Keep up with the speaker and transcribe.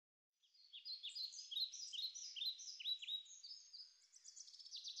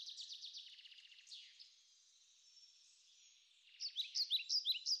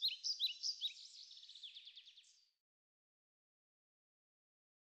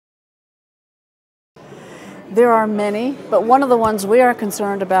There are many, but one of the ones we are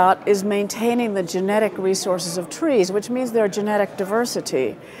concerned about is maintaining the genetic resources of trees, which means their genetic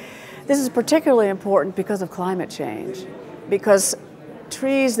diversity. This is particularly important because of climate change, because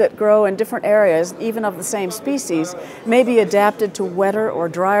trees that grow in different areas, even of the same species, may be adapted to wetter or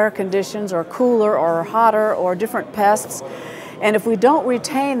drier conditions, or cooler or hotter, or different pests. And if we don't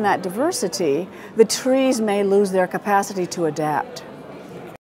retain that diversity, the trees may lose their capacity to adapt.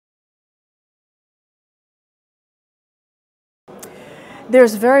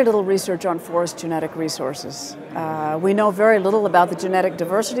 There's very little research on forest genetic resources. We know very little about the genetic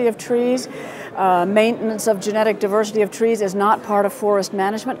diversity of trees. Maintenance of genetic diversity of trees is not part of forest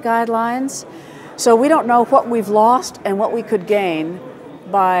management guidelines. So we don't know what we've lost and what we could gain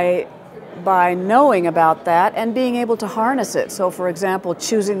by knowing about that and being able to harness it. So for example,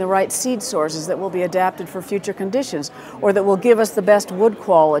 choosing the right seed sources that will be adapted for future conditions, or that will give us the best wood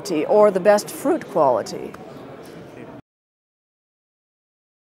quality or the best fruit quality.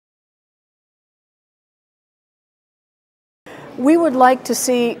 We would like to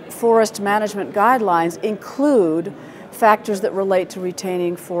see forest management guidelines include factors that relate to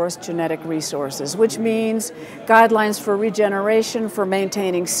retaining forest genetic resources, which means guidelines for regeneration, for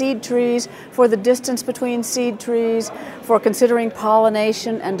maintaining seed trees, for the distance between seed trees, for considering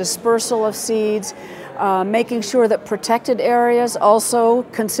pollination and dispersal of seeds, making sure that protected areas also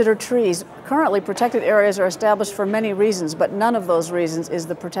consider trees. Currently, protected areas are established for many reasons, but none of those reasons is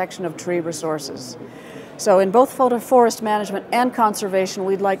the protection of tree resources. So in both forest management and conservation,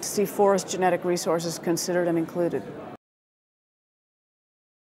 we'd like to see forest genetic resources considered and included.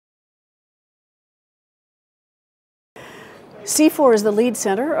 C4 is the lead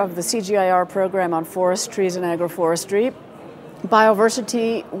center of the CGIAR program on forest, trees, and agroforestry.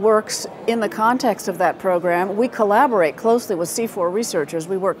 Bioversity works in the context of that program. We collaborate closely with C4 researchers.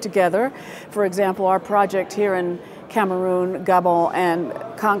 We work together. For example, our project here in Cameroon, Gabon, and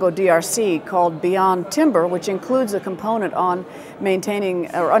Congo DRC called Beyond Timber, which includes a component on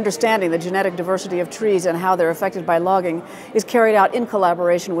maintaining or understanding the genetic diversity of trees and how they're affected by logging, is carried out in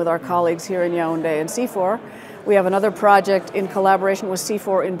collaboration with our colleagues here in Yaoundé and C4. We have another project in collaboration with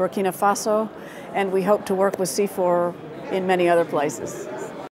C4 in Burkina Faso, and we hope to work with C4 in many other places.